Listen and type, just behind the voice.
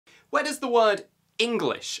Where does the word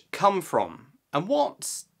English come from? And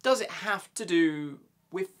what does it have to do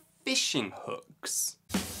with fishing hooks?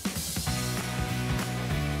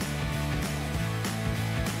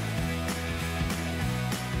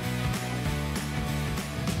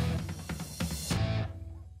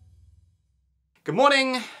 Good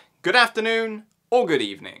morning, good afternoon, or good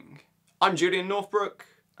evening. I'm Julian Northbrook,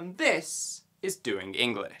 and this is Doing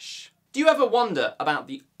English. Do you ever wonder about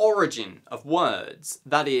the origin of words,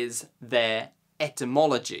 that is, their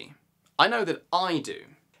etymology? I know that I do.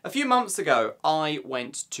 A few months ago, I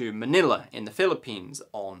went to Manila in the Philippines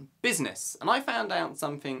on business, and I found out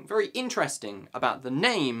something very interesting about the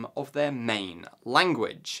name of their main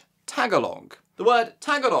language, Tagalog. The word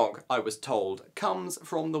Tagalog, I was told, comes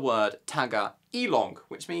from the word Taga-ilog,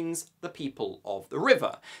 which means the people of the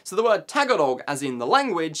river. So the word Tagalog, as in the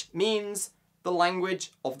language, means the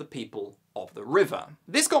language of the people of the river.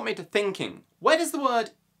 This got me to thinking, where does the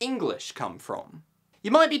word English come from?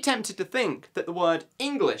 You might be tempted to think that the word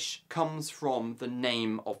English comes from the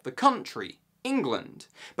name of the country, England.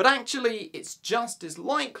 But actually, it's just as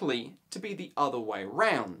likely to be the other way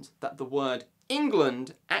round, that the word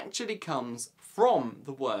England actually comes from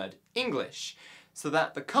the word English, so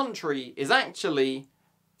that the country is actually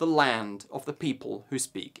the land of the people who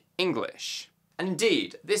speak English. And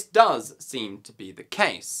indeed, this does seem to be the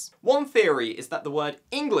case. One theory is that the word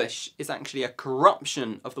English is actually a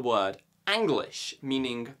corruption of the word Anglish,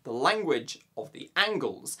 meaning the language of the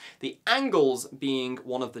Angles. The Angles being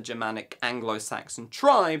one of the Germanic anglo-saxon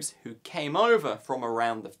tribes who came over from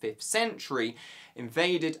around the 5th century,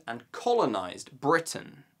 invaded and colonized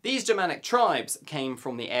Britain. These Germanic tribes came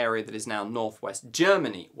from the area that is now northwest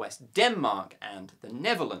Germany, West Denmark, and the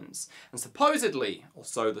Netherlands. And supposedly, or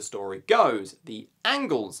so the story goes, the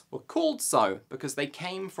Angles were called so because they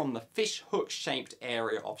came from the fish-hook-shaped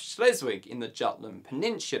area of Schleswig in the Jutland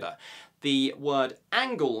Peninsula. The word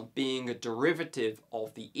angle being a derivative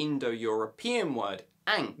of the Indo-European word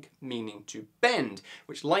ang, meaning to bend,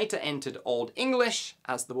 which later entered Old English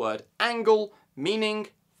as the word angle, meaning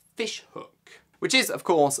fish hook. Which is, of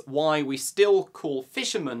course, why we still call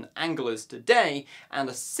fishermen anglers today, and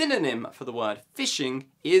a synonym for the word fishing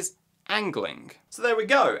is angling. So there we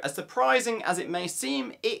go. As surprising as it may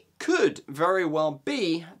seem, it could very well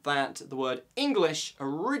be that the word English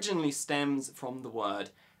originally stems from the word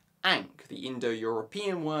ank, the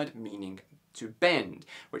Indo-European word meaning to bend,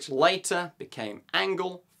 which later became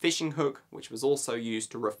angle, fishing hook, which was also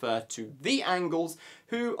used to refer to the Angles,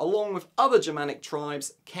 who, along with other Germanic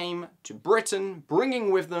tribes, came to Britain,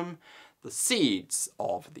 bringing with them the seeds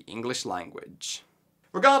of the English language.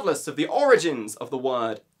 Regardless of the origins of the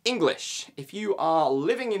word English, if you are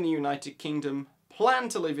living in the United Kingdom, plan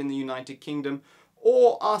to live in the United Kingdom,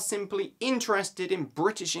 or are simply interested in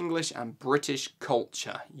British English and British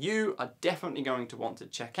culture, you are definitely going to want to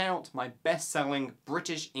check out my best-selling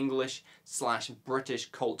British English /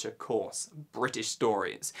 British culture course, British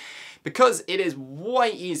Stories. Because it is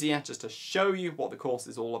way easier just to show you what the course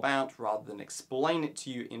is all about rather than explain it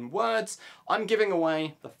to you in words, I'm giving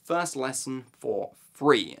away the first lesson for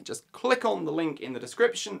free. Just click on the link in the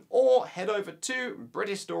description or head over to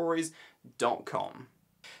britishstories.com.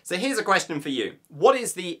 So here's a question for you. What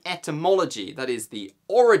is the etymology, that is the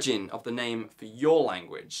origin of the name for your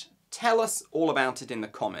language? Tell us all about it in the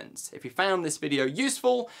comments. If you found this video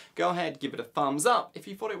useful, go ahead, give it a thumbs up. If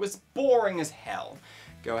you thought it was boring as hell,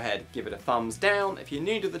 go ahead, give it a thumbs down. If you're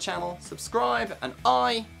new to the channel, subscribe. And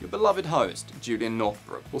I, your beloved host, Julian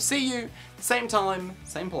Northbrook, will see you same time,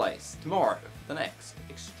 same place, tomorrow for the next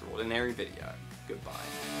extraordinary video. Goodbye.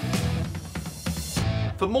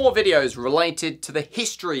 For more videos related to the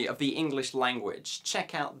history of the English language,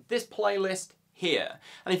 check out this playlist here.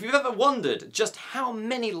 And if you've ever wondered just how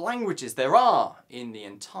many languages there are in the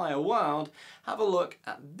entire world, have a look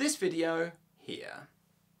at this video here.